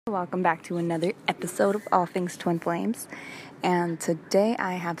Welcome back to another episode of All Things Twin Flames. And today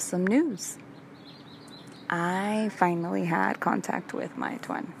I have some news. I finally had contact with my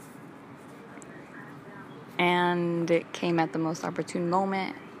twin. And it came at the most opportune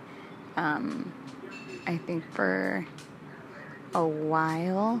moment. I think for a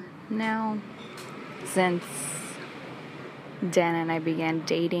while now, since Dan and I began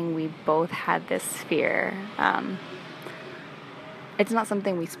dating, we both had this fear. It's not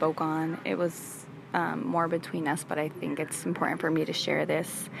something we spoke on. It was more between us, but I think it's important for me to share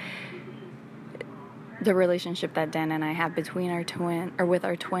this. The relationship that Dan and I have between with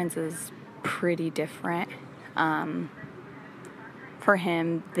our twins is pretty different. For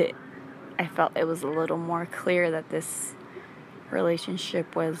him, I felt it was a little more clear that this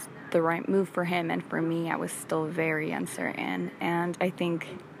relationship was the right move for him, and for me, I was still very uncertain. And I think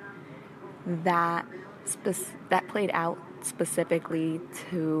that played out specifically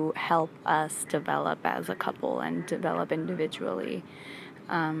to help us develop as a couple and develop individually.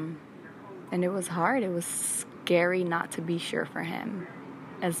 And it was hard. It was scary not to be sure for him.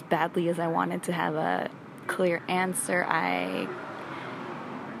 As badly as I wanted to have a clear answer, I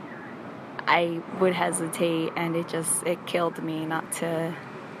would hesitate, and it killed me not to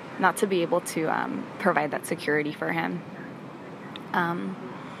be able to provide that security for him.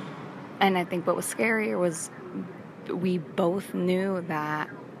 And I think what was scarier was we both knew that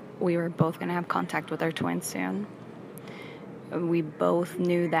we were both going to have contact with our twins soon. We both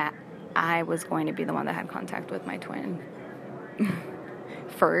knew that I was going to be the one that had contact with my twin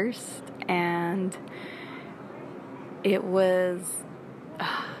first. And it was,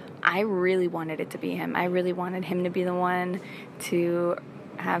 I really wanted it to be him. I really wanted him to be the one to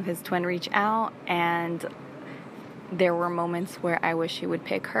have his twin reach out, and there were moments where I wish he would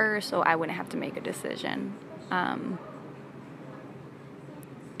pick her so I wouldn't have to make a decision.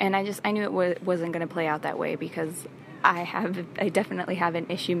 And I knew it wasn't going to play out that way, because I definitely have an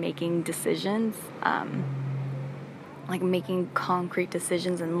issue making decisions, like making concrete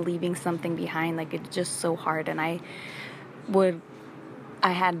decisions and leaving something behind. Like, it's just so hard. And I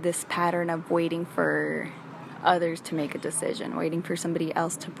had this pattern of waiting for others to make a decision, waiting for somebody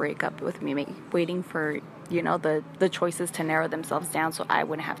else to break up with me, waiting for, the choices to narrow themselves down so I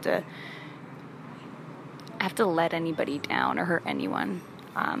wouldn't have to let anybody down or hurt anyone.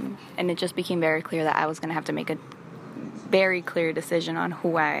 And it just became very clear that I was going to have to make a very clear decision on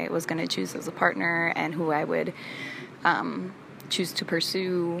who I was going to choose as a partner and who I would choose to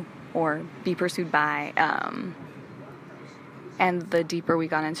pursue or be pursued by. And the deeper we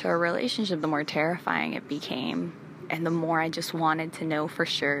got into our relationship, the more terrifying it became. And the more I just wanted to know for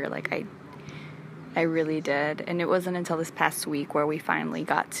sure. Like, I really did. And it wasn't until this past week where we finally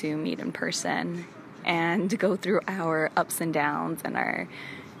got to meet in person and go through our ups and downs and our,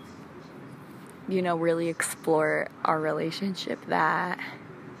 really explore our relationship, that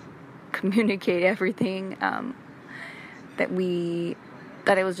communicate everything, that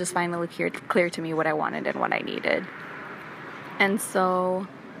it was just finally clear to me what I wanted and what I needed. And so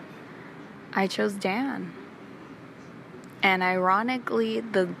I chose Dan. And ironically,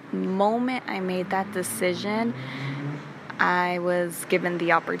 the moment I made that decision, I was given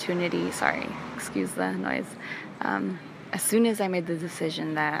the opportunity, excuse the noise. As soon as I made the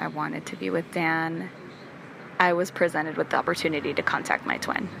decision that I wanted to be with Dan, I was presented with the opportunity to contact my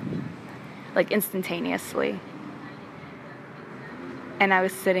twin, like instantaneously. And I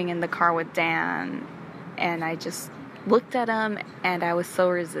was sitting in the car with Dan, and I just looked at him, and I was so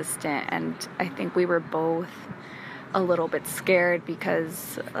resistant. And I think we were both a little bit scared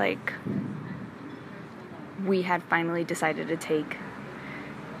because, we had finally decided to take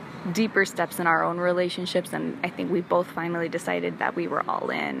deeper steps in our own relationships, and I think we both finally decided that we were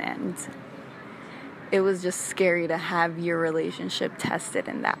all in. And it was just scary to have your relationship tested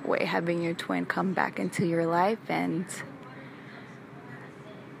in that way, having your twin come back into your life and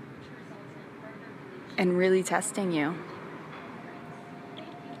really testing you.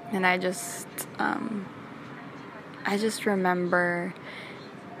 And I just remember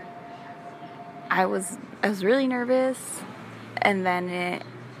I was really nervous, and then it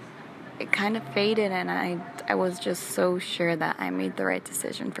kind of faded, and I was just so sure that I made the right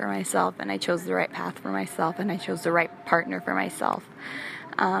decision for myself, and I chose the right path for myself, and I chose the right partner for myself.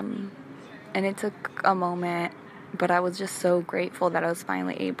 And it took a moment, but I was just so grateful that I was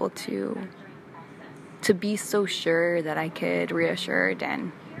finally able to be so sure that I could reassure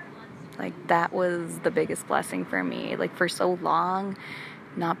Dan. Like, that was the biggest blessing for me. Like, for so long,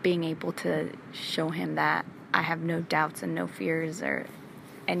 not being able to show him that I have no doubts and no fears or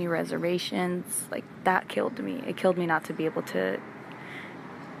any reservations, like, that killed me. It killed me not to be able to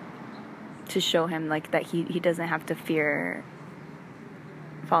to show him like that he doesn't have to fear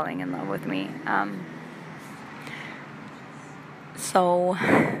falling in love with me.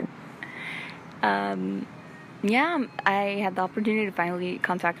 Yeah, I had the opportunity to finally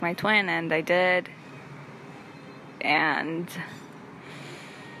contact my twin, and I did. And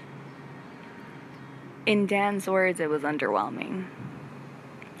in Dan's words, it was underwhelming.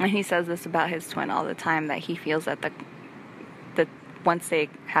 And he says this about his twin all the time, that he feels that the once they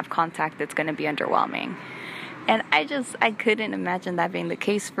have contact, it's going to be underwhelming. And I couldn't imagine that being the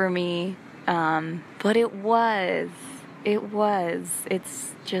case for me. But it was.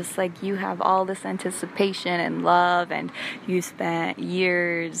 It's just like you have all this anticipation and love, and you spent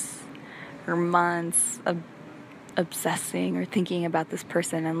years or months obsessing or thinking about this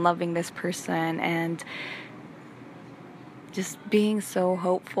person and loving this person, and just being so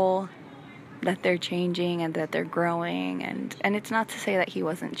hopeful that they're changing and that they're growing. And it's not to say that he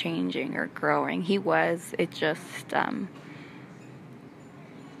wasn't changing or growing. He was. It just,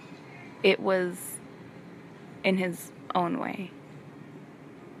 it was in his own way.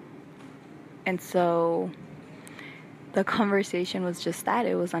 And so the conversation was just that.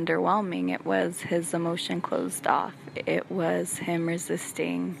 It was underwhelming. It was his emotion closed off. It was him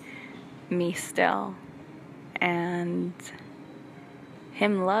resisting me still, and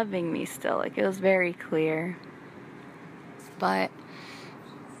him loving me still. Like, it was very clear. But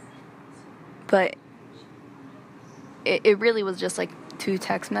it really was just like 2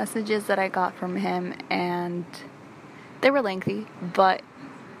 text messages that I got from him, and they were lengthy, but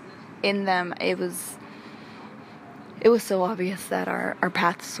in them it was so obvious that our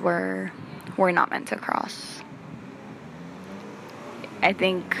paths were not meant to cross. I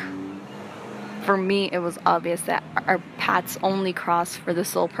think for me it was obvious that our paths only crossed for the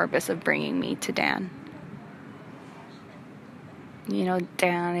sole purpose of bringing me to Dan. You know,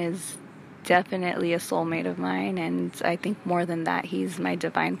 Dan is definitely a soulmate of mine, and I think more than that, he's my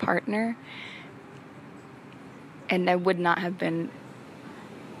divine partner. And I would not have been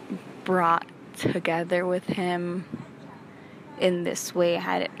brought together with him in this way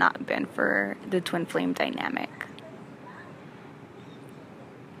had it not been for the twin flame dynamic.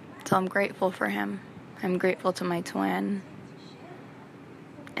 So I'm grateful for him. I'm grateful to my twin.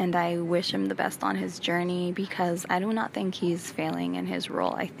 And I wish him the best on his journey, because I do not think he's failing in his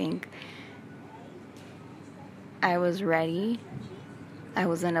role. I think I was ready. I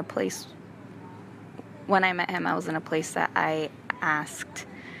was in a place, when I met him, I was in a place that I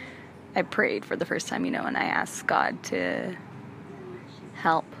prayed for the first time, and I asked God to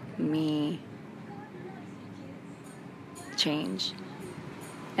help me change.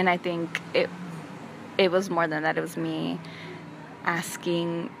 And I think it was more than that. It was me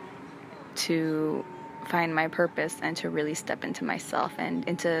asking to find my purpose and to really step into myself and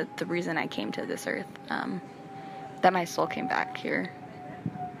into the reason I came to this earth, that my soul came back here.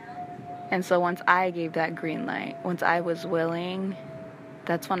 And so once I gave that green light, once I was willing,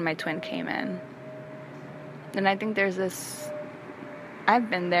 that's when my twin came in. And I think there's this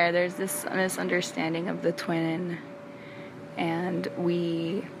misunderstanding of the twin, and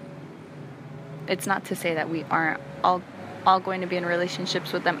it's not to say that we aren't all going to be in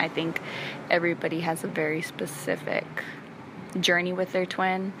relationships with them. I think everybody has a very specific journey with their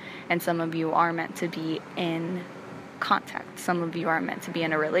twin, and some of you are meant to be in contact. Some of you are meant to be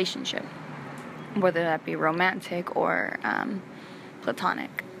in a relationship, whether that be romantic or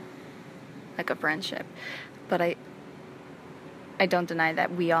platonic, like a friendship. But I don't deny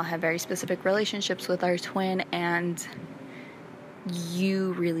that we all have very specific relationships with our twin, and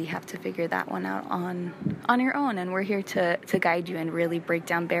you really have to figure that one out on your own. And we're here to guide you and really break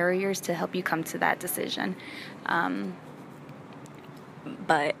down barriers to help you come to that decision.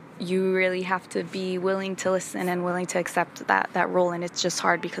 But you really have to be willing to listen and willing to accept that role. And it's just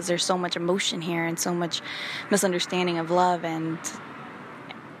hard because there's so much emotion here and so much misunderstanding of love and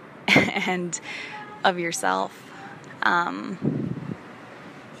of yourself.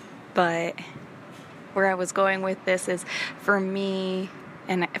 But where I was going with this is, for me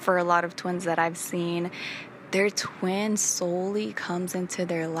and for a lot of twins that I've seen, their twin solely comes into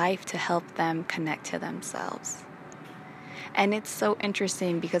their life to help them connect to themselves. And it's so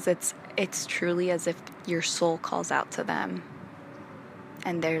interesting because it's truly as if your soul calls out to them.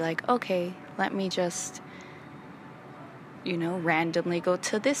 And they're like, okay, let me just, randomly go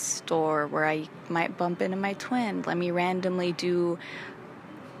to this store where I might bump into my twin. Let me randomly do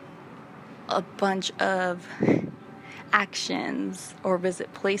a bunch of actions or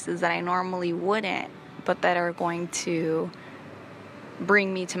visit places that I normally wouldn't, but that are going to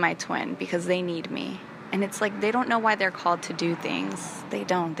bring me to my twin because they need me. And it's like they don't know why they're called to do things. They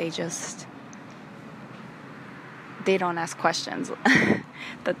don't. They just they don't ask questions.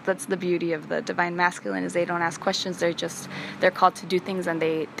 That's the beauty of the divine masculine, is they don't ask questions. They're called to do things, and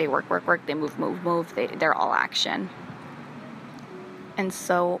they work, they move. They're all action. And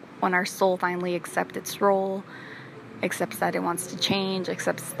so when our soul finally accepts its role, accepts that it wants to change,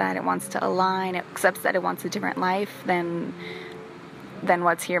 accepts that it wants to align, accepts that it wants a different life than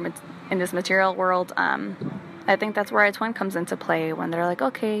what's here in this material world, I think that's where a twin comes into play, when they're like,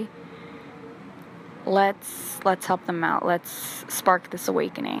 okay, let's help them out. Let's spark this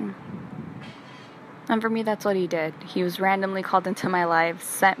awakening. And for me, that's what he did. He was randomly called into my life,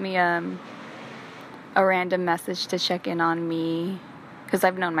 sent me a random message to check in on me, because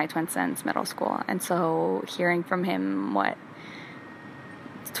I've known my twin since middle school. And so hearing from him,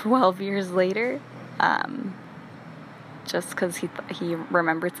 12 years later, just because he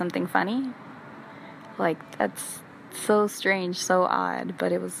remembered something funny, like, that's so strange, so odd.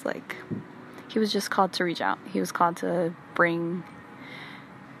 But it was like, he was just called to reach out. He was called to bring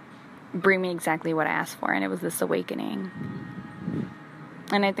me exactly what I asked for, and it was this awakening.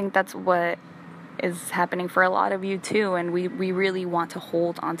 And I think that's what is happening for a lot of you too, and we really want to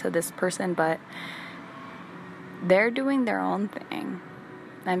hold on to this person, but they're doing their own thing.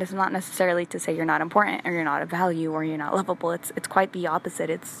 And it's not necessarily to say you're not important, or you're not of value, or you're not lovable. It's quite the opposite.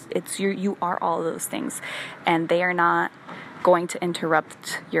 It's you are all those things, and they are not going to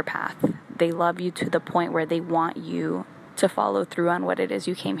interrupt your path. They love you to the point where they want you to follow through on what it is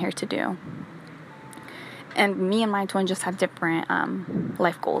you came here to do. And me and my twin just have different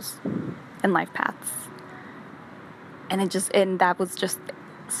life goals and life paths. And that was just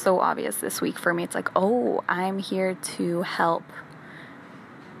so obvious this week for me. It's like, oh, I'm here to help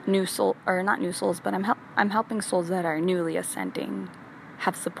not new souls, but I'm helping souls that are newly ascending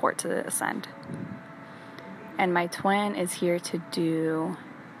have support to ascend. And my twin is here to do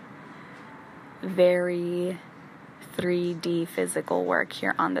very 3D physical work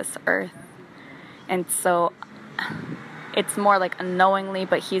here on this earth. And so it's more like unknowingly,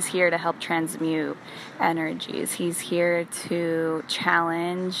 but he's here to help transmute energies. He's here to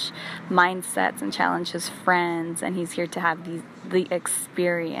challenge mindsets and challenge his friends, and he's here to have the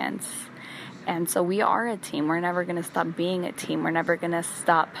experience. And so we are a team. We're never going to stop being a team. We're never going to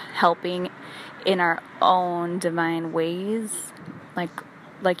stop helping in our own divine ways. Like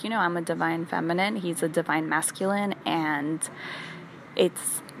I'm a divine feminine, he's a divine masculine, and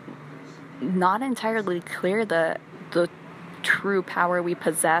it's not entirely clear the true power we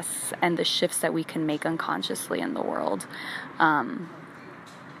possess and the shifts that we can make unconsciously in the world. And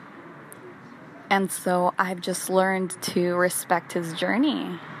so I've just learned to respect his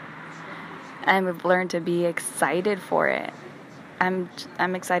journey. I've learned to be excited for it. I'm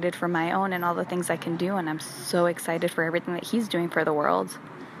excited for my own and all the things I can do, and I'm so excited for everything that he's doing for the world.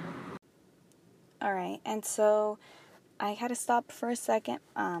 All right, and so I had to stop for a second.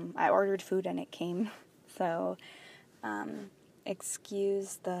 I ordered food and it came, so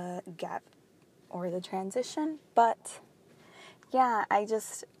excuse the gap or the transition. But yeah, I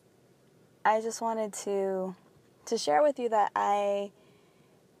just wanted to share with you that I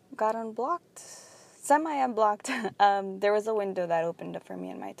got semi-unblocked. There was a window that opened up for me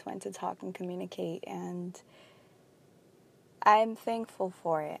and my twin to talk and communicate, and I'm thankful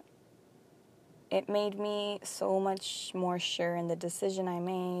for it. It made me so much more sure in the decision I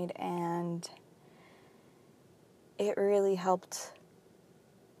made, and it really helped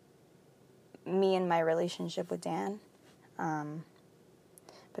me in my relationship with Dan.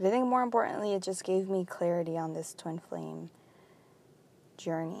 But I think more importantly, it just gave me clarity on this twin flame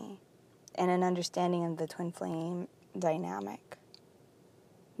journey and an understanding of the twin flame dynamic,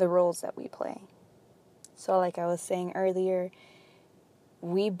 the roles that we play. So like I was saying earlier,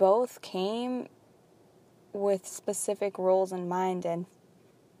 we both came with specific roles in mind, and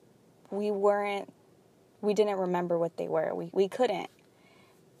we didn't remember what they were. We couldn't.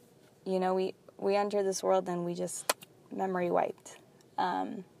 We entered this world and we just memory wiped.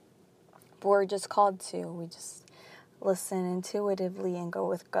 But we're just called to. We just listen intuitively and go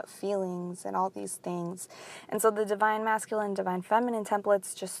with gut feelings and all these things. And so the divine masculine, divine feminine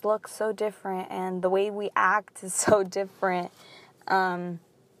templates just look so different, and the way we act is so different.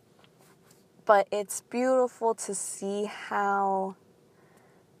 But it's beautiful to see how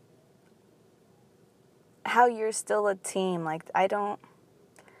you're still a team. Like, I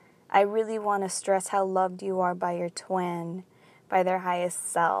really want to stress how loved you are by your twin, by their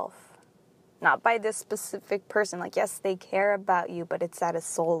highest self, not by this specific person. Like, yes, they care about you, but it's at a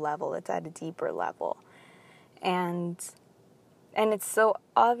soul level. It's at a deeper level. And it's so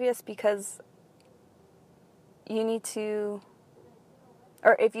obvious because you need to,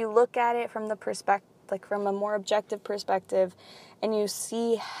 or if you look at it from the like from a more objective perspective, and you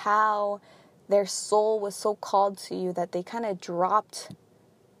see how their soul was so called to you that they kind of dropped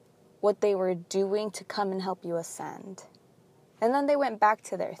what they were doing to come and help you ascend. And then they went back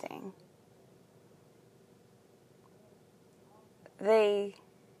to their thing. They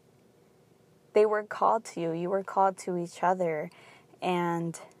were called to you. You were called to each other.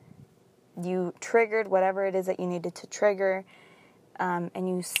 And you triggered whatever it is that you needed to trigger. And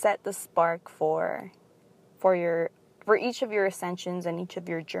you set the spark for each of your ascensions and each of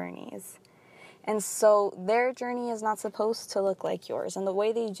your journeys. And so their journey is not supposed to look like yours. And the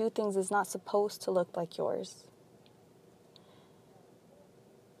way they do things is not supposed to look like yours.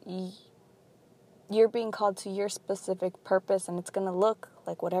 You're being called to your specific purpose, and it's going to look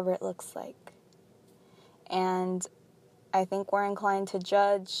like whatever it looks like. And I think we're inclined to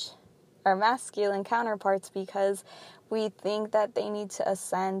judge our masculine counterparts because we think that they need to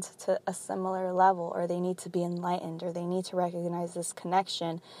ascend to a similar level, or they need to be enlightened, or they need to recognize this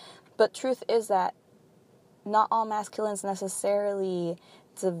connection. But truth is that not all masculines necessarily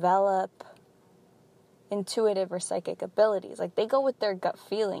develop intuitive or psychic abilities. Like, they go with their gut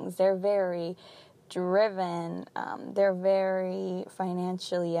feelings. They're very driven. They're very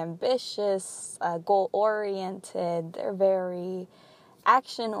financially ambitious, goal-oriented. They're very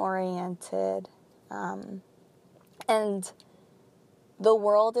action-oriented. And the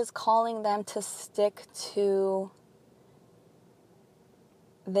world is calling them to stick to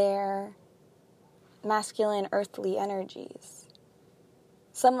their masculine earthly energies.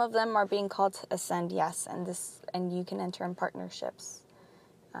 Some of them are being called to ascend, yes, and you can enter in partnerships.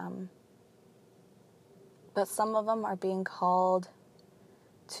 But some of them are being called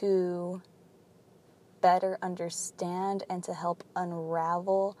to better understand and to help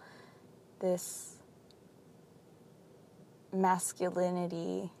unravel this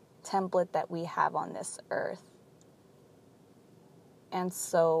masculinity template that we have on this earth. And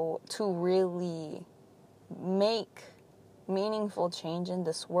so to really make meaningful change in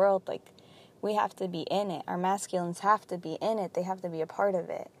this world, like, we have to be in it. Our masculines have to be in it. They have to be a part of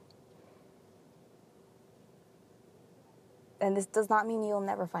it. And this does not mean you'll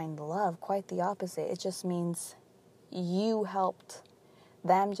never find love. Quite the opposite. It just means you helped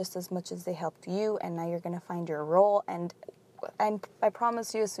them just as much as they helped you, and now you're going to find your role. And I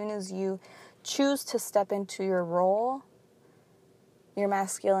promise you, as soon as you choose to step into your role, your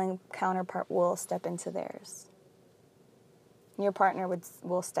masculine counterpart will step into theirs. Your partner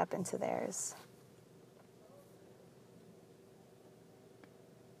will step into theirs.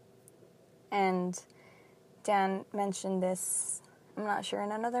 And Dan mentioned this, I'm not sure,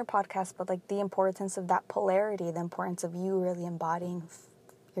 in another podcast, but like the importance of that polarity, the importance of you really embodying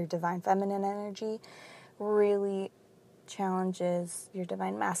your divine feminine energy really challenges your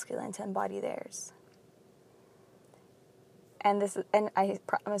divine masculine to embody theirs. And I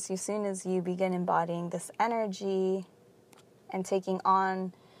promise you, soon as you begin embodying this energy and taking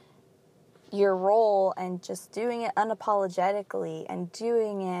on your role and just doing it unapologetically and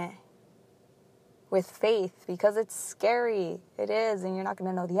doing it with faith, because it's scary. It is, and you're not going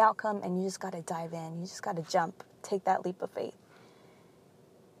to know the outcome, and you just got to dive in. You just got to jump, take that leap of faith,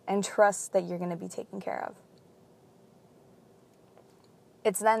 and trust that you're going to be taken care of.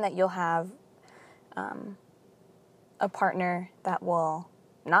 It's then that you'll have a partner that will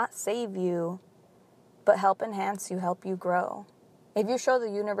not save you, but help enhance you, help you grow. If you show the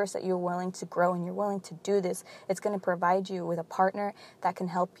universe that you're willing to grow and you're willing to do this, it's going to provide you with a partner that can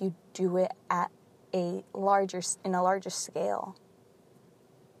help you do it in a larger scale.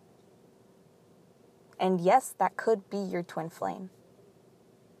 And yes, that could be your twin flame.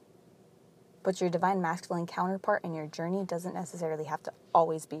 But your divine masculine counterpart in your journey doesn't necessarily have to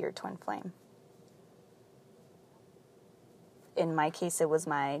always be your twin flame. In my case, it was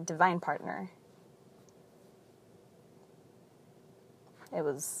my divine partner. It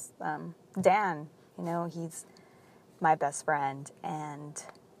was Dan. You know, he's my best friend, and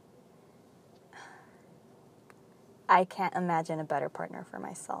I can't imagine a better partner for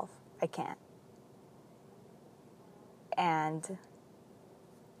myself. I can't. And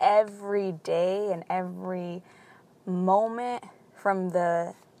every day and every moment from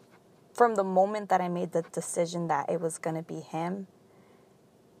the moment that I made the decision that it was going to be him,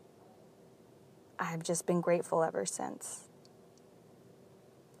 I've just been grateful ever since.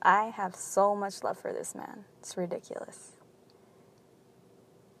 I have so much love for this man. It's ridiculous.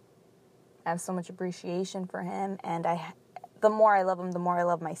 I have so much appreciation for him, and the more I love him, the more I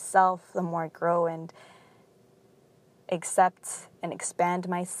love myself, the more I grow and accept and expand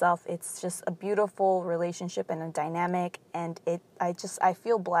myself. It's just a beautiful relationship and a dynamic, and I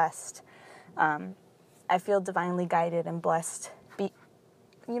feel blessed. I feel divinely guided and blessed,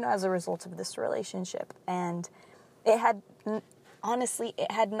 as a result of this relationship. And honestly,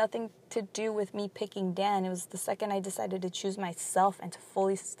 it had nothing to do with me picking Dan. It was the second I decided to choose myself and to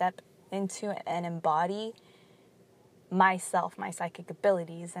fully step into and embody myself, my psychic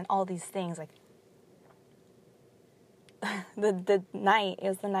abilities, and all these things. Like, the night, it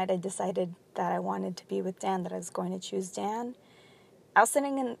was the night I decided that I wanted to be with Dan, that I was going to choose Dan. I was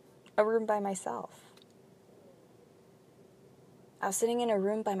sitting in a room by myself. I was sitting in a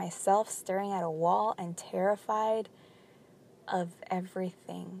room by myself, staring at a wall and terrified of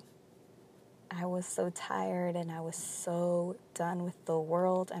everything. I was so tired and I was so done with the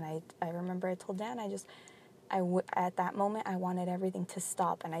world. And I remember I told Dan, at that moment, I wanted everything to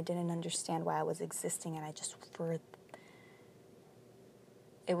stop, and I didn't understand why I was existing. And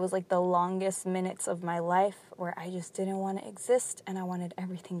it was like the longest minutes of my life where I just didn't want to exist, and I wanted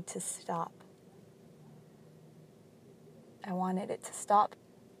everything to stop. I wanted it to stop,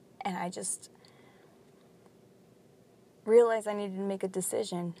 and I just realized I needed to make a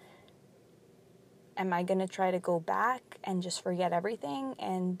decision. Am I going to try to go back and just forget everything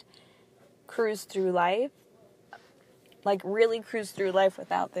and cruise through life? Like, really cruise through life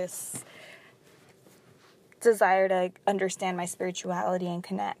without this desire to understand my spirituality and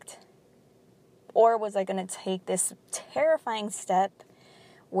connect? Or was I going to take this terrifying step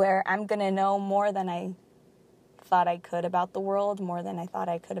where I'm going to know more than I thought I could about the world, more than I thought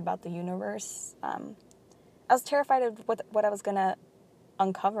I could about the universe? I was terrified of what I was going to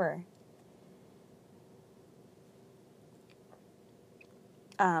uncover.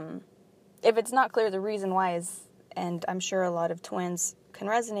 If it's not clear, the reason why is, and I'm sure a lot of twins can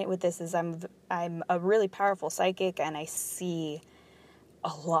resonate with this, is I'm a really powerful psychic, and I see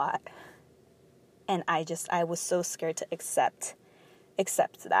a lot. And I was so scared to accept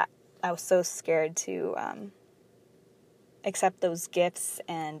that. I was so scared to accept those gifts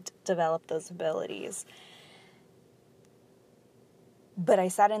and develop those abilities. But I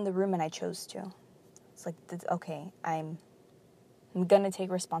sat in the room and I chose to. It's like, okay, I'm going to take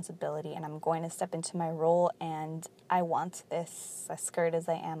responsibility and I'm going to step into my role, and I want this. As scared as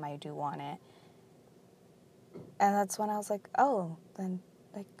I am, I do want it. And that's when I was like, oh, then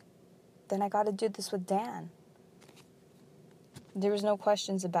I got to do this with Dan. There was no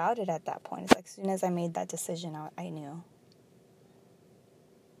questions about it at that point. It's like, as soon as I made that decision, I knew.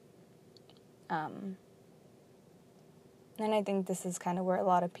 And I think this is kind of where a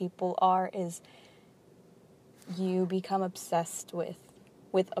lot of people are, is you become obsessed with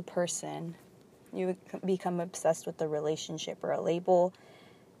a person. You become obsessed with a relationship or a label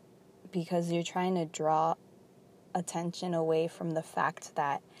because you're trying to draw attention away from the fact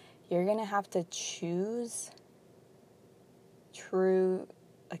that you're going to have to choose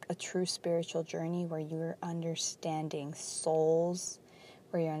a true spiritual journey where you're understanding souls,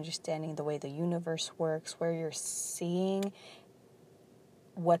 where you're understanding the way the universe works, where you're seeing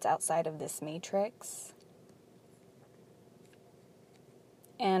what's outside of this matrix.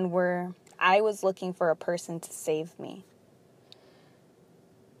 And where I was looking for a person to save me.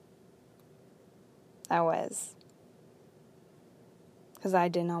 I was. Because I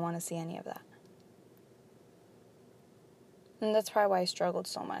did not want to see any of that. And that's probably why I struggled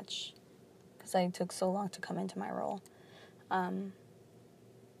so much. Because I took so long to come into my role. And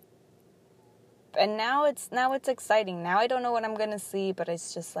now it's exciting. Now I don't know what I'm going to see, but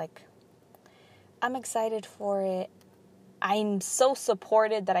it's just like, I'm excited for it. I'm so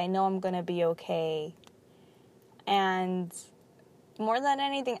supported that I know I'm going to be okay. And more than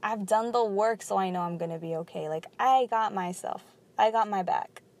anything, I've done the work, so I know I'm going to be okay. Like, I got myself. I got my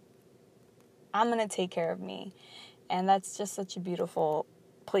back. I'm going to take care of me. And that's just such a beautiful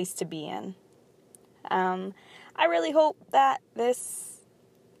place to be in. I really hope that this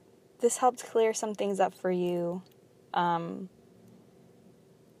helped clear some things up for you.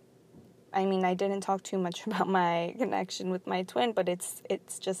 I mean, I didn't talk too much about my connection with my twin, but it's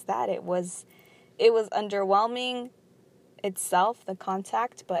just that it was underwhelming itself, the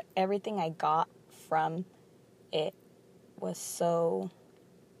contact, but everything I got from it was so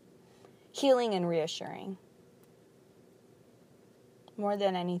healing and reassuring. More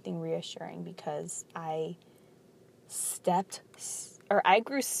than anything, reassuring, because I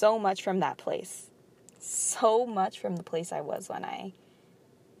grew so much from that place. So much from the place I was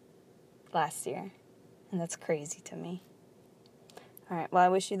last year. And that's crazy to me. All right, well, I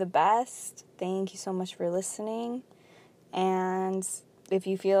wish you the best. Thank you so much for listening. And if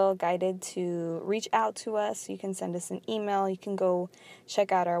you feel guided to reach out to us, you can send us an email. You can go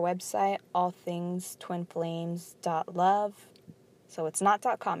check out our website, allthingstwinflames.love. So it's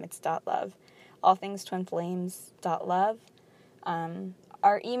not .com, it's .love. allthingstwinflames.love.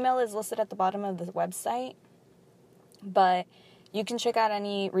 Our email is listed at the bottom of the website, but you can check out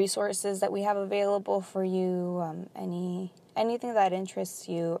any resources that we have available for you, anything that interests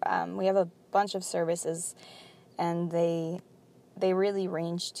you. We have a bunch of services, and they really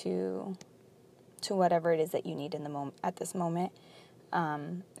range to whatever it is that you need at this moment.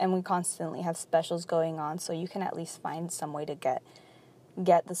 And we constantly have specials going on, so you can at least find some way to get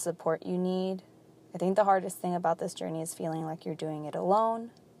the support you need. I think the hardest thing about this journey is feeling like you're doing it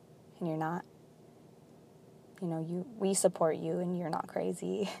alone, and you're not. We support you, and you're not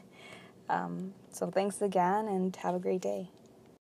crazy. So thanks again, and have a great day.